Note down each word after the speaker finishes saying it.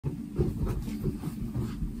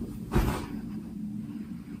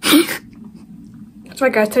That's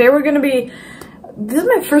right, guys. Today we're gonna be. This is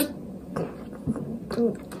my first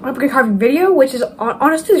pumpkin carving video, which is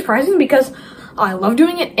honestly surprising because I love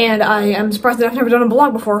doing it, and I am surprised that I've never done a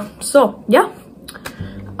vlog before. So yeah,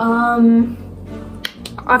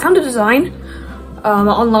 I found a design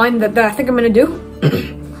online that I think I'm gonna do,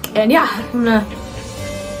 and yeah, I'm gonna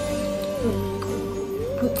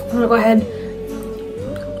go ahead.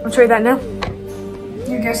 I'll show you that now.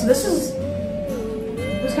 Here, guys. So this is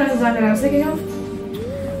kind of design that I was thinking of.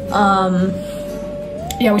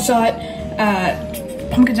 Yeah, we saw it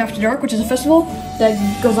at Pumpkins After Dark, which is a festival that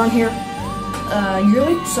goes on here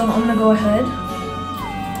yearly. So I'm gonna go ahead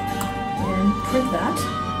and print that.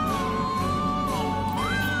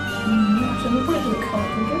 Actually, I'm gonna put it to the color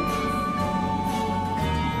printer.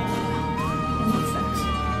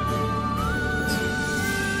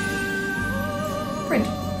 Print.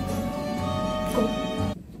 Cool.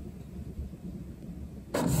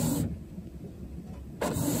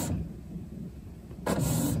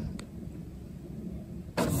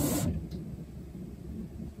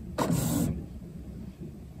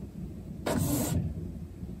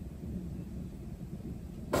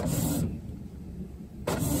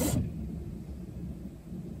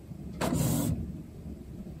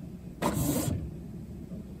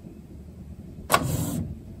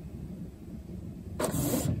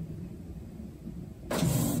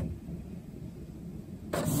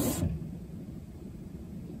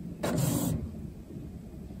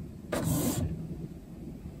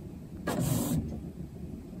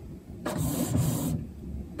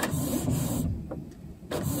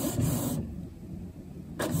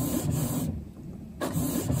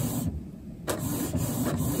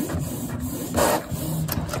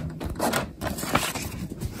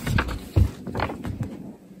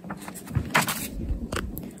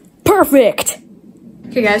 Perfect.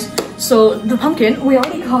 Okay, guys. So the pumpkin we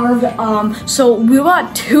already carved. So we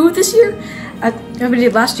bought two this year. We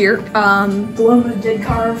did last year. The one we did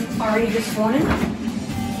carve already this morning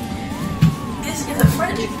is in the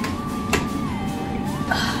fridge.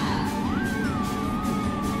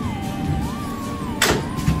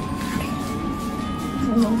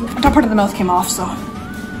 The top part of the mouth came off, so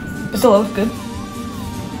but still looks good.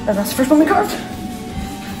 And that's the first one we carved.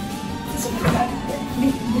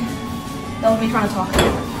 That was me trying to talk.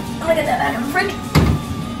 I'm gonna get that back in the fridge.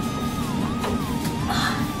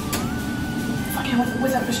 Fucking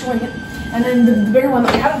without destroying it. And then the bigger one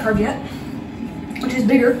that we haven't carved yet, which is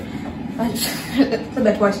bigger, I said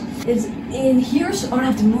that twice, is in here, so I'm gonna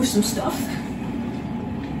have to move some stuff.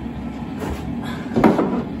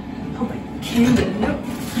 Hope I can get it out.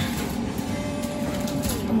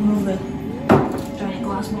 I'll move the giant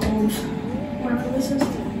glass bulbs, whatever this is.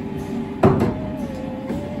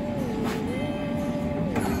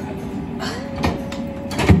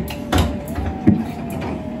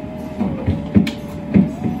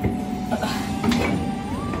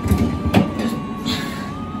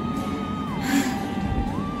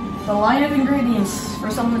 The line of ingredients for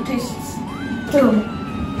something that tastes terrible.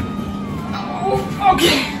 Oh,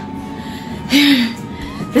 okay.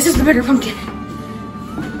 This is the bigger pumpkin.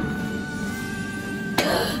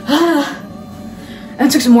 That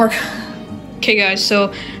took some work. Okay, guys,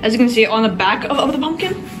 so as you can see on the back of the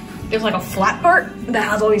pumpkin, there's like a flat part that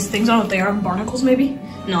has all these things on it. They are barnacles, maybe.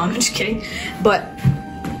 No, I'm just kidding. But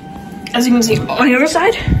as you can see on the other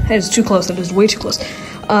side, it's too close. That is way too close.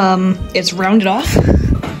 It's rounded off.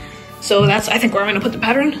 So that's, I think, where I'm gonna put the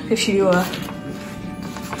pattern. If you,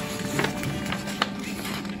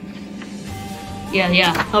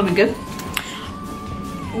 yeah, that'll be good.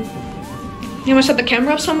 I'm gonna set the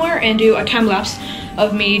camera up somewhere and do a time lapse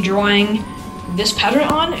of me drawing this pattern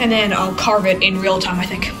on, and then I'll carve it in real time, I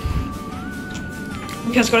think.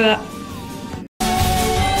 Okay, let's go to that.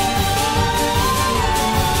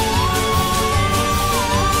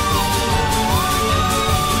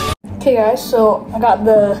 Okay, guys, so I got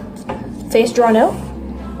the face drawn out.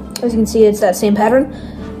 As you can see, it's that same pattern.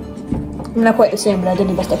 Not quite the same, but I did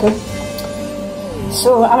the best I could.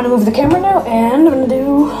 So I'm gonna move the camera now, and I'm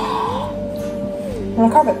gonna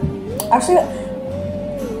carve it. Actually, I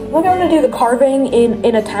think I'm gonna do the carving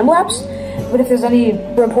in a time lapse, but if there's any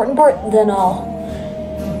important part, then I'll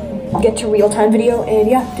get to real-time video, and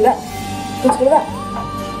yeah, do that. Let's do that.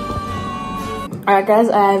 Alright, guys,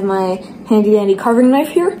 I have my handy-dandy carving knife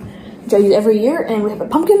here, which I use every year, and we have a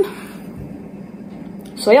pumpkin.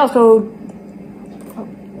 So yeah, let's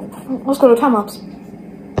go to time lapse.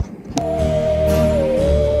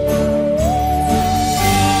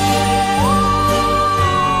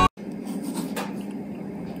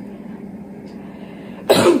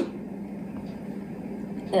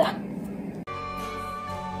 Yeah.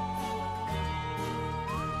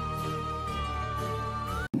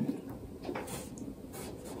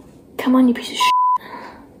 Come on, you piece of shit.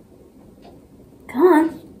 Come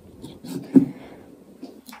on.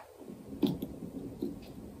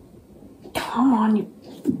 Come on, you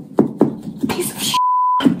piece of shit.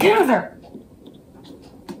 Get out of there.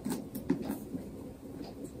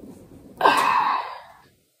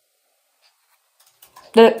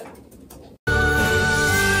 Did it.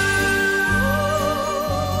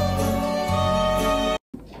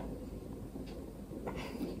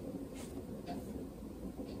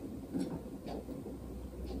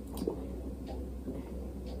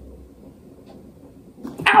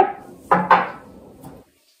 Ow!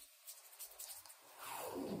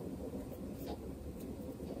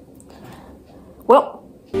 Well,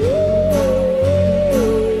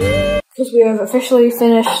 because we have officially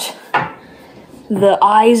finished the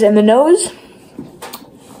eyes and the nose,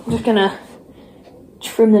 I'm just gonna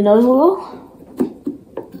trim the nose a little.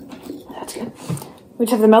 That's good. We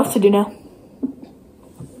just have the mouth to do now.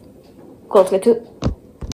 Cool, let's get to it.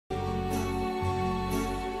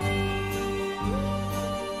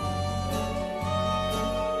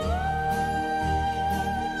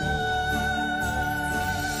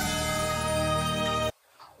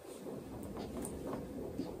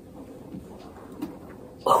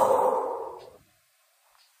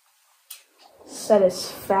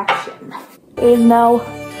 Satisfaction. It is now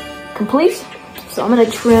complete, so I'm gonna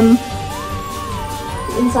trim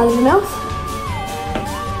the inside of the mouth.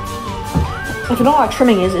 If you don't know what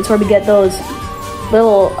trimming is, it's where we get those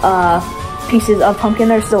little pieces of pumpkin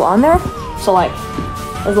that are still on there. So like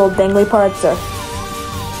those little dangly parts are.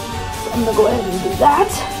 So I'm gonna go ahead and do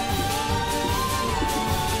that.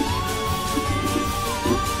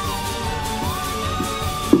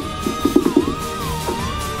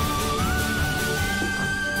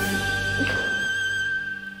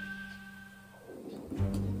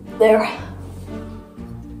 There.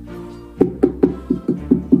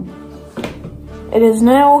 It is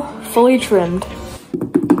now fully trimmed.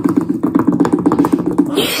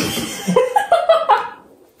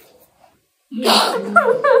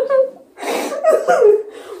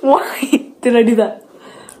 Why did I do that?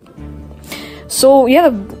 So yeah,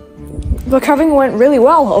 the carving went really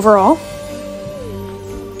well overall.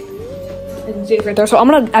 You can see it right there. So I'm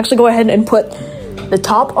gonna actually go ahead and put the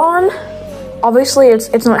top on. Obviously,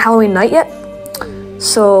 it's not Halloween night yet,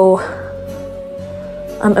 so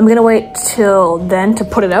I'm gonna wait till then to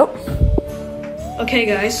put it out. Okay,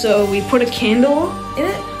 guys, so we put a candle in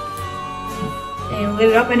it and lit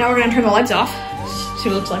it up, and now we're gonna turn the lights off. See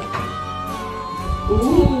what it looks like.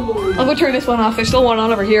 Ooh. I'll go turn this one off. There's still one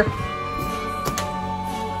on over here.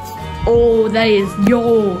 Oh, that is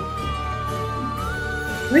yo.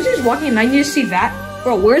 We're just walking at night and you just see that,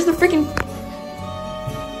 bro. Where's the freaking?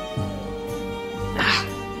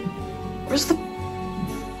 Where's the?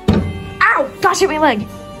 Ow! Gosh, hit my leg.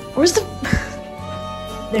 Where's the?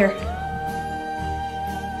 There.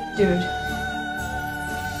 Dude.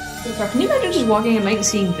 Can you imagine just walking at night and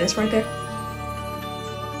seeing this right there?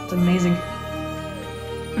 It's amazing.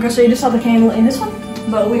 Okay, so you just saw the candle in this one,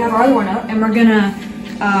 but we have our other one out, and we're gonna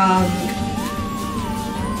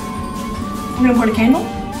put a candle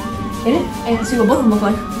in it and see what both of them look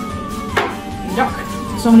like. In the dark.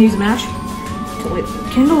 So I'm gonna use a match to light the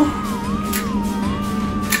candle.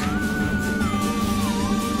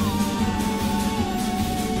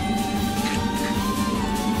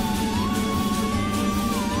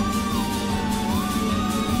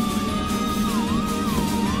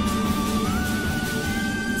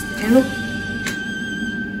 Candle.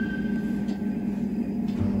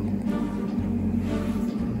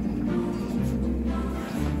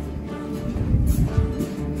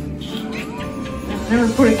 I've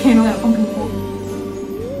never put a candle out pumpkin before.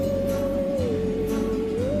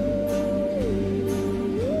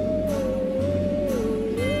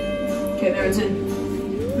 Okay, there it's in.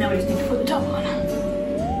 Now we just need to put the top on.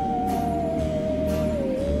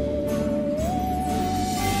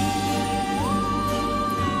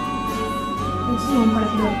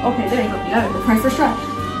 Okay, there you go. You got it. We're trying first try.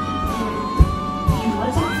 Turn the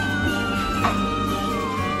lights off.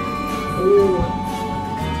 Ooh.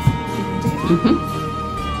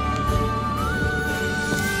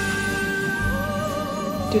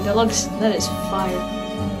 Dude, that is fire.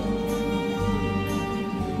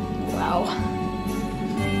 Wow.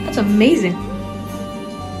 That's amazing.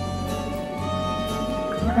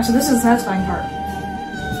 Okay, so this is the satisfying part.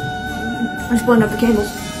 Let's blend up the candles.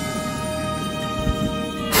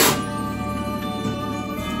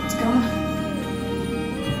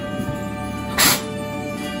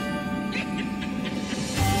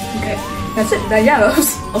 Okay, that's it. Yeah, that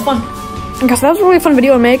was fun. Okay, so that was a really fun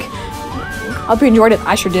video to make. I hope you enjoyed it.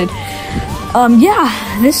 I sure did.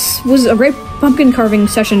 Yeah, this was a great pumpkin carving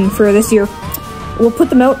session for this year. We'll put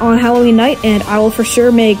them out on Halloween night, and I will for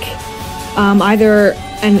sure make either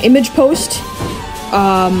an image post,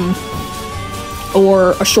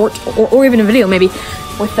 or a short, or even a video maybe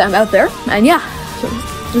with them out there. And yeah, so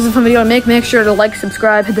this is a fun video to make. Make sure to like,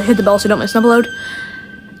 subscribe, hit the bell so you don't miss an upload.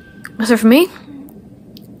 That's it for me.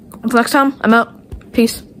 Until next time, I'm out.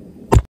 Peace.